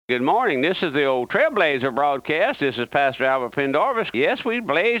Good morning. This is the old Trailblazer broadcast. This is Pastor Albert Pendarvis. Yes, we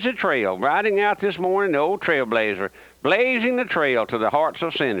blaze a trail. Riding out this morning, the old Trailblazer, blazing the trail to the hearts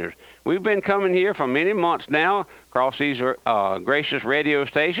of sinners. We've been coming here for many months now across these gracious radio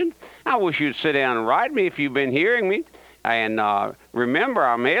stations. I wish you'd sit down and write me if you've been hearing me. And remember,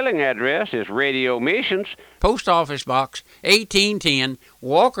 our mailing address is Radio Missions, Post Office Box 1810,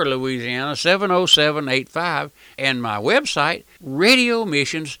 Walker, Louisiana 70785, and my website,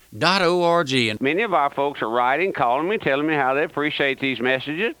 radiomissions.org. And many of our folks are writing, calling me, telling me how they appreciate these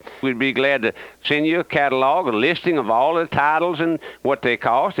messages. We'd be glad to send you a catalog, a listing of all the titles and what they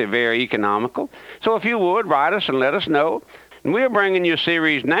cost. They're very economical. So if you would, write us and let us know. And we're bringing you a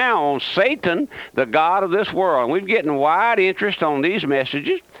series now on Satan, the God of this world. And we're getting wide interest on these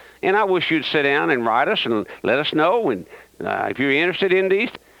messages. And I wish you'd sit down and write us and let us know. And if you're interested in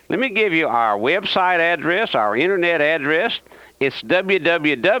these, let me give you our website address, our internet address. It's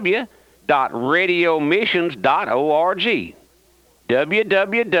www.radiomissions.org.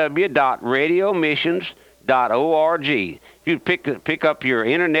 www.radiomissions.org. You pick up your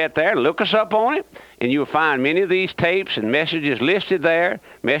internet there and look us up on it, and you'll find many of these tapes and messages listed there,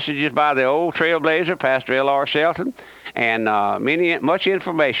 messages by the old Trailblazer, Pastor L.R. Shelton, and much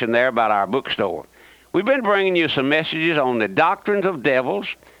information there about our bookstore. We've been bringing you some messages on the doctrines of devils,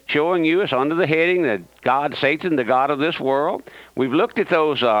 showing you it's under the heading that God, Satan, the God of this world. We've looked at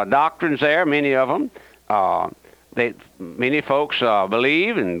those doctrines there, many of them. Many folks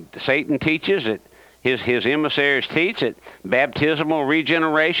believe, and Satan teaches that his emissaries teach that baptismal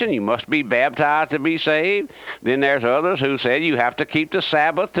regeneration, you must be baptized to be saved. Then there's others who say you have to keep the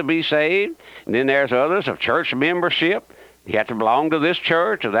Sabbath to be saved. And then there's others of church membership. You have to belong to this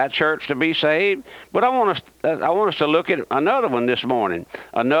church or that church to be saved. But I want us to look at another one this morning,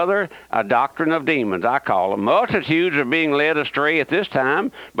 another doctrine of demons, I call them. Multitudes are being led astray at this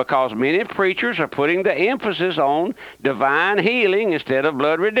time because many preachers are putting the emphasis on divine healing instead of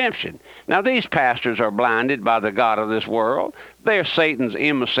blood redemption. Now, these pastors are blinded by the God of this world. They're Satan's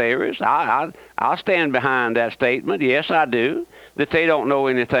emissaries. I'll stand behind that statement. Yes, I do, that they don't know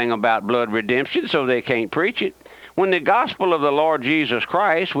anything about blood redemption, so they can't preach it. When the gospel of the Lord Jesus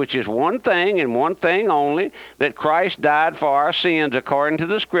Christ, which is one thing and one thing only, that Christ died for our sins according to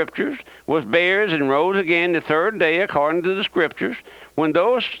the Scriptures, was buried and rose again the third day according to the Scriptures, when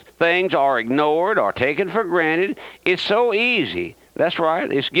those things are ignored or taken for granted, it's so easy. That's right.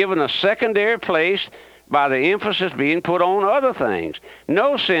 It's given a secondary place by the emphasis being put on other things.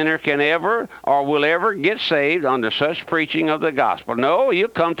 No sinner can ever or will ever get saved under such preaching of the gospel. No, you'll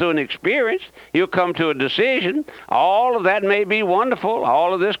come to an experience. You'll come to a decision. All of that may be wonderful,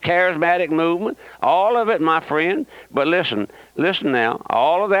 all of this charismatic movement, all of it, my friend. But listen now,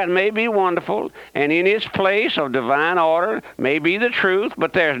 all of that may be wonderful, and in its place of divine order may be the truth,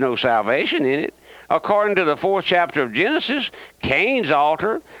 but there's no salvation in it. According to the 4th chapter of Genesis, Cain's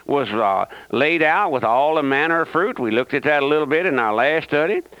altar was laid out with all the manner of fruit. We looked at that a little bit in our last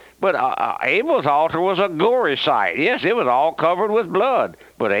study. But Abel's altar was a gory sight. Yes, it was all covered with blood.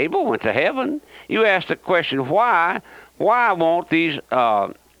 But Abel went to heaven. You ask the question, why? Why won't these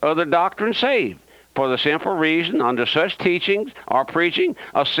other doctrines save? For the simple reason, under such teachings or preaching,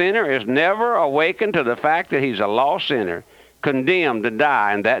 a sinner is never awakened to the fact that he's a lost sinner, condemned to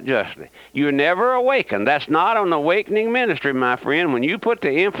die, and that justly. You're never awakened. That's not an awakening ministry, my friend. When you put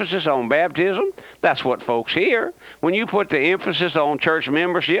the emphasis on baptism, that's what folks hear. When you put the emphasis on church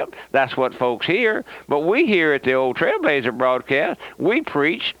membership, that's what folks hear. But we here at the old Trailblazer broadcast, we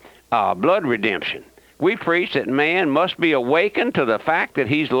preach blood redemption. We preach that man must be awakened to the fact that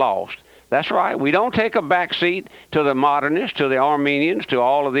he's lost. That's right. We don't take a back seat to the modernists, to the Armenians, to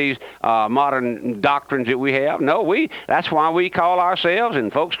all of these modern doctrines that we have. No, that's why we call ourselves,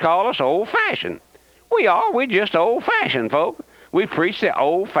 and folks call us, old-fashioned. We are. We're just old-fashioned, folks. We preach the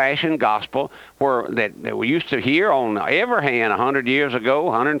old-fashioned gospel that we used to hear on every hand 100 years ago,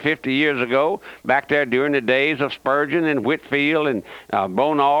 150 years ago, back there during the days of Spurgeon and Whitfield and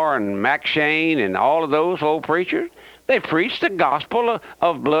Bonar and McShane and all of those old preachers. They preached the gospel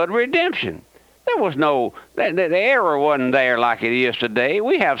of blood redemption. There was the error wasn't there like it is today.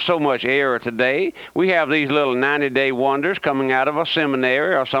 We have so much error today. We have these little 90-day wonders coming out of a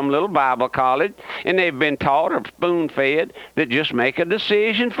seminary or some little Bible college, and they've been taught or spoon-fed that just make a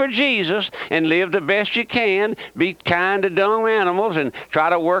decision for Jesus and live the best you can, be kind to dumb animals, and try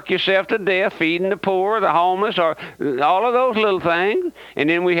to work yourself to death, feeding the poor, the homeless, or all of those little things. And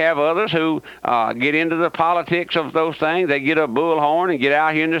then we have others who get into the politics of those things. They get a bullhorn and get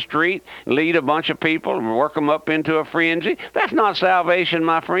out here in the street and lead a bunch of people and work them up into a frenzy. That's not salvation,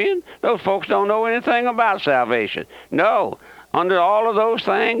 my friend. Those folks don't know anything about salvation. No, Under all of those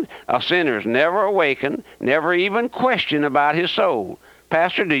things, a sinner is never awakened, never even questioned about his soul.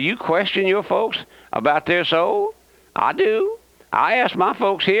 Pastor, do you question your folks about their soul? I do. I ask my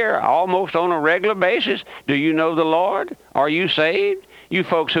folks here almost on a regular basis, do you know the Lord? Are you saved? You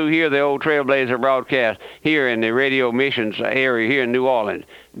folks who hear the old Trailblazer broadcast here in the radio missions area here in New Orleans,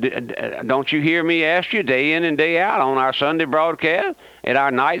 don't you hear me ask you day in and day out on our Sunday broadcast, at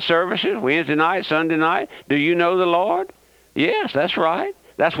our night services, Wednesday night, Sunday night, do you know the Lord? Yes, that's right.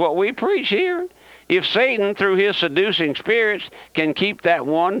 That's what we preach here. If Satan, through his seducing spirits, can keep that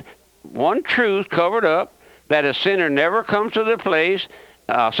one truth covered up, that a sinner never comes to the place,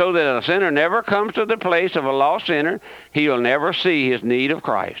 so that a sinner never comes to the place of a lost sinner, he'll never see his need of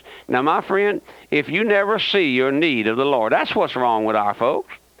Christ. Now, my friend, if you never see your need of the Lord, that's what's wrong with our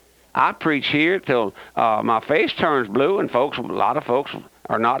folks. I preach here till my face turns blue, and a lot of folks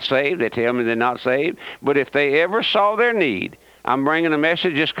are not saved. They tell me they're not saved. But if they ever saw their need, I'm bringing a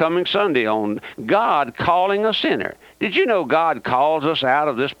message this coming Sunday on God calling a sinner. Did you know God calls us out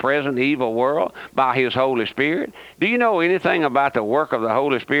of this present evil world by his Holy Spirit? Do you know anything about the work of the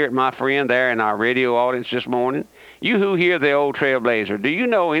Holy Spirit, my friend, there in our radio audience this morning? You who hear the old Trailblazer, do you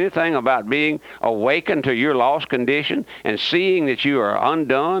know anything about being awakened to your lost condition and seeing that you are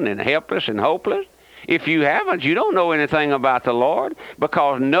undone and helpless and hopeless? If you haven't, you don't know anything about the Lord,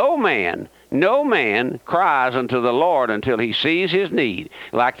 because no man cries unto the Lord until he sees his need.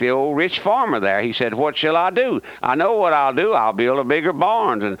 Like the old rich farmer there, he said, what shall I do? I know what I'll do. I'll build a bigger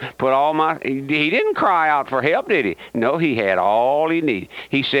barns and put all my... He didn't cry out for help, did he? No, he had all he needed.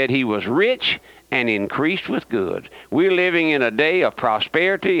 He said he was rich and increased with goods. We're living in a day of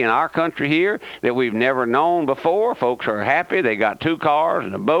prosperity in our country here that we've never known before. Folks are happy. They got 2 cars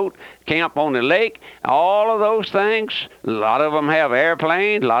and a boat, camp on the lake, all of those things. A lot of them have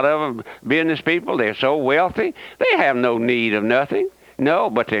airplanes, a lot of them business people. They're so wealthy. They have no need of nothing. No,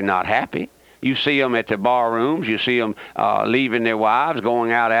 but they're not happy. You see them at the bar rooms. You see them leaving their wives,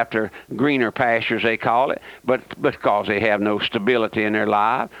 going out after greener pastures, they call it, but because they have no stability in their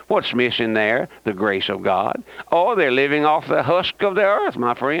life. What's missing there? The grace of God. Oh, they're living off the husk of the earth,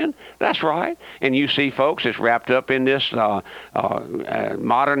 my friend. That's right. And you see folks that's wrapped up in this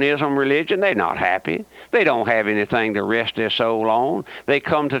modernism religion. They're not happy. They don't have anything to rest their soul on. They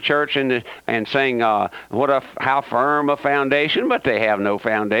come to church and sing, how firm a foundation, but they have no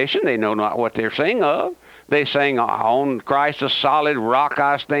foundation. They know not what they're singing of. They sing, on Christ a solid rock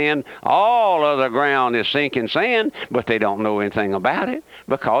I stand, all of the ground is sinking sand, but they don't know anything about it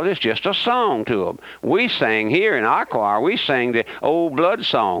because it's just a song to them. We sang here in our choir, we sang the old blood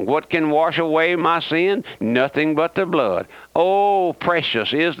song. What can wash away my sin? Nothing but the blood. Oh,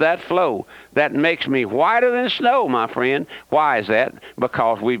 precious is that flow that makes me whiter than snow, my friend. Why is that?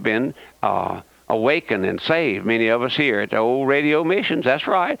 Because we've been awakened and saved, many of us here at the old radio missions. That's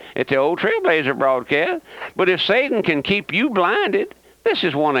right, at the old Trailblazer broadcast. But if Satan can keep you blinded, this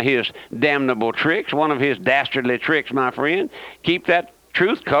is one of his damnable tricks, one of his dastardly tricks, my friend. Keep that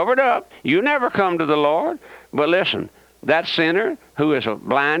truth covered up. You never come to the Lord. But listen, that sinner who is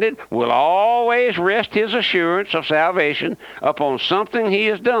blinded will always rest his assurance of salvation upon something he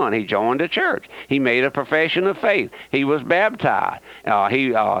has done. He joined a church. He made a profession of faith. He was baptized.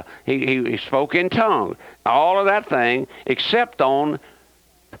 He spoke in tongues. All of that thing, except on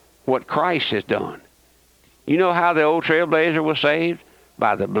what Christ has done. You know how the old Trailblazer was saved?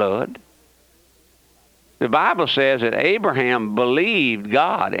 By the blood. The Bible says that Abraham believed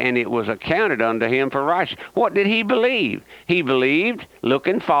God, and it was accounted unto him for righteousness. What did he believe? He believed,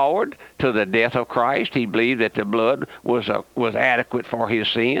 looking forward to the death of Christ, he believed that the blood was adequate for his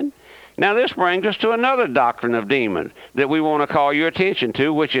sin. Now, this brings us to another doctrine of demons that we want to call your attention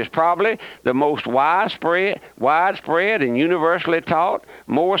to, which is probably the most widespread and universally taught,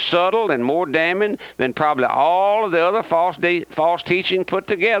 more subtle and more damning than probably all of the other false teaching put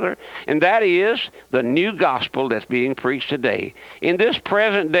together, and that is the new gospel that's being preached today. In this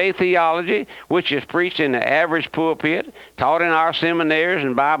present-day theology, which is preached in the average pulpit, taught in our seminaries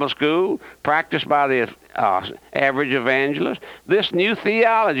and Bible school, practiced by the average evangelist, this new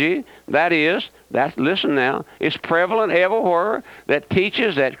theology, listen now, is prevalent everywhere, that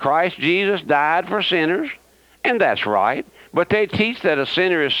teaches that Christ Jesus died for sinners, and that's right, but they teach that a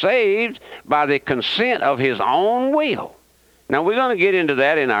sinner is saved by the consent of his own will. Now, we're going to get into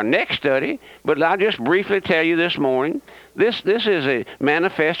that in our next study, but I'll just briefly tell you this morning This is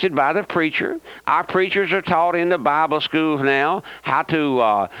manifested by the preacher. Our preachers are taught in the Bible schools now how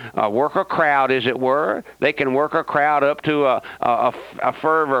to work a crowd, as it were. They can work a crowd up to a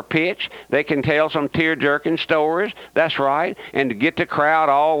fervor pitch. They can tell some tear-jerking stories. That's right. And to get the crowd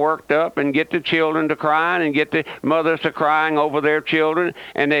all worked up and get the children to crying and get the mothers to crying over their children.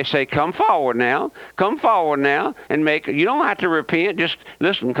 And they say, come forward now, and you don't have to repent. Just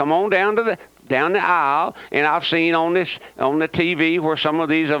listen, come on down the aisle. And I've seen on the TV where some of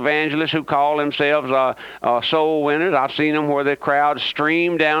these evangelists who call themselves soul winners, I've seen them where the crowd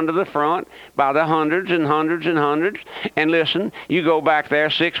stream down to the front by the hundreds and hundreds and hundreds. And listen, you go back there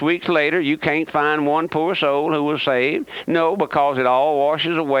 6 weeks later, you can't find one poor soul who was saved. No, because it all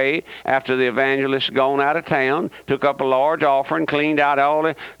washes away after the evangelist's gone out of town, took up a large offering, cleaned out all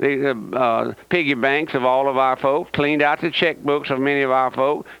the piggy banks of all of our folks, cleaned out the checkbooks of many of our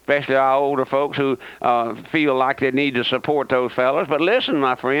folks, especially our older folks who feel like they need to support those fellows. But listen,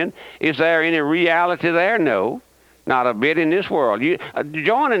 my friend, is there any reality there? No. Not a bit in this world. You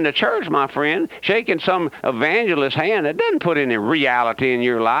joining the church, my friend, shaking some evangelist's hand, it doesn't put any reality in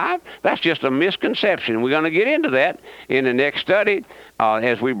your life. That's just a misconception. We're going to get into that in the next study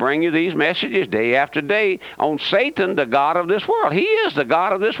as we bring you these messages day after day on Satan, the god of this world. He is the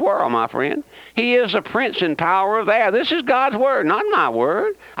god of this world, my friend. He is the prince and power of the air. This is God's word, not my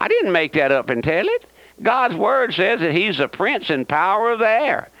word. I didn't make that up and tell it. God's word says that he's the prince and power of the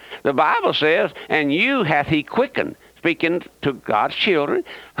air. The Bible says, and you hath he quickened, speaking to God's children,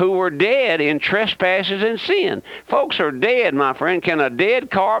 who were dead in trespasses and sin. Folks are dead, my friend. Can a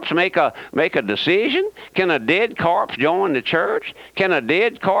dead corpse make a decision? Can a dead corpse join the church? Can a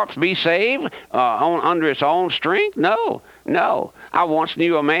dead corpse be saved under its own strength? No. I once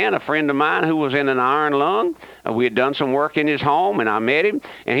knew a friend of mine, who was in an iron lung. We had done some work in his home, and I met him,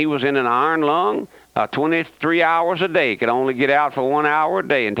 and he was in an iron lung. 23 hours a day, could only get out for 1 hour a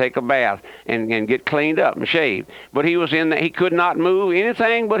day and take a bath and get cleaned up and shaved. But he could not move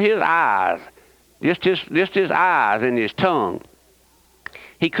anything but his eyes, just his eyes and his tongue.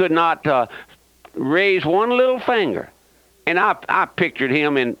 He could not raise one little finger. And I pictured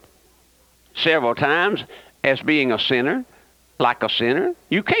him in several times as being a sinner, like a sinner.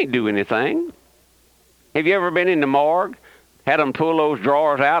 You can't do anything. Have you ever been in the morgue? Had them pull those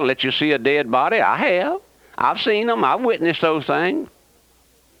drawers out and let you see a dead body? I have. I've seen them. I've witnessed those things.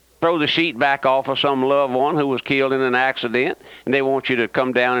 Throw the sheet back off of some loved one who was killed in an accident, and they want you to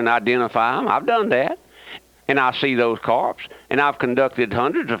come down and identify them. I've done that. And I see those corpses, and I've conducted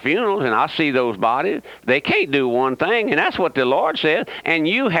hundreds of funerals, and I see those bodies. They can't do one thing, and that's what the Lord says. And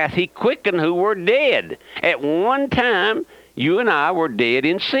you hath he quickened who were dead. At one time, you and I were dead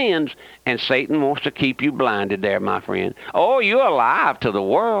in sins, and Satan wants to keep you blinded there, my friend. Oh, you're alive to the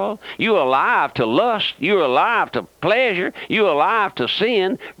world. You're alive to lust. You're alive to pleasure. You're alive to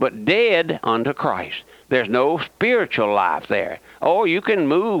sin, but dead unto Christ. There's no spiritual life there. Oh, you can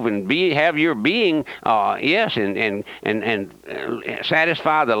move and have your being, and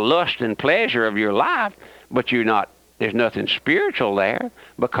satisfy the lust and pleasure of your life, but you're not. There's nothing spiritual there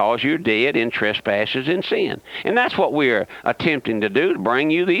because you're dead in trespasses and sin. And that's what we're attempting to do, to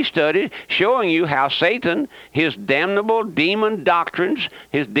bring you these studies, showing you how Satan, his damnable demon doctrines,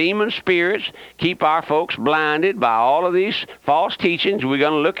 his demon spirits, keep our folks blinded by all of these false teachings. We're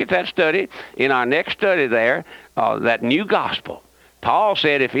going to look at that study in our next study there, that new gospel. Paul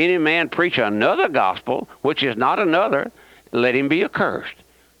said, if any man preach another gospel, which is not another, let him be accursed.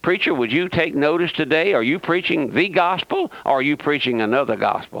 Preacher, would you take notice today? Are you preaching the gospel, or are you preaching another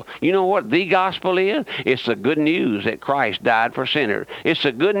gospel? You know what the gospel is? It's the good news that Christ died for sinners. It's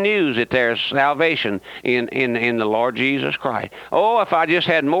the good news that there's salvation in the Lord Jesus Christ. Oh, if I just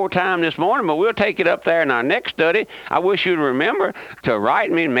had more time this morning, but we'll take it up there in our next study. I wish you'd remember to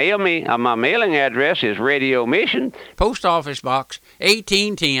write me, mail me. My mailing address is Radio Mission, Post Office Box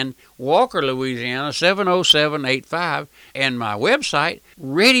 1810, Walker, Louisiana 70785, and my website,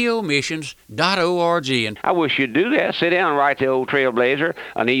 radiomissions.org. And I wish you'd do that. Sit down and write the old Trailblazer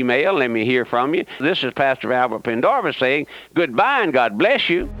an email. Let me hear from you. This is Pastor Albert Pendorfer saying goodbye and God bless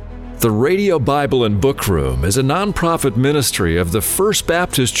you. The Radio Bible and Book Room is a nonprofit ministry of the First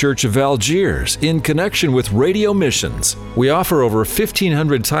Baptist Church of Algiers in connection with Radio Missions. We offer over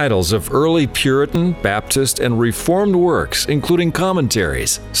 1,500 titles of early Puritan, Baptist, and Reformed works, including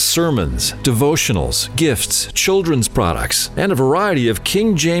commentaries, sermons, devotionals, gifts, children's products, and a variety of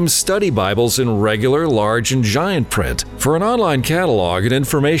King James study Bibles in regular, large, and giant print. For an online catalog and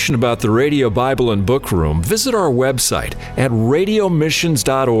information about the Radio Bible and Book Room, visit our website at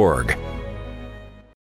radiomissions.org.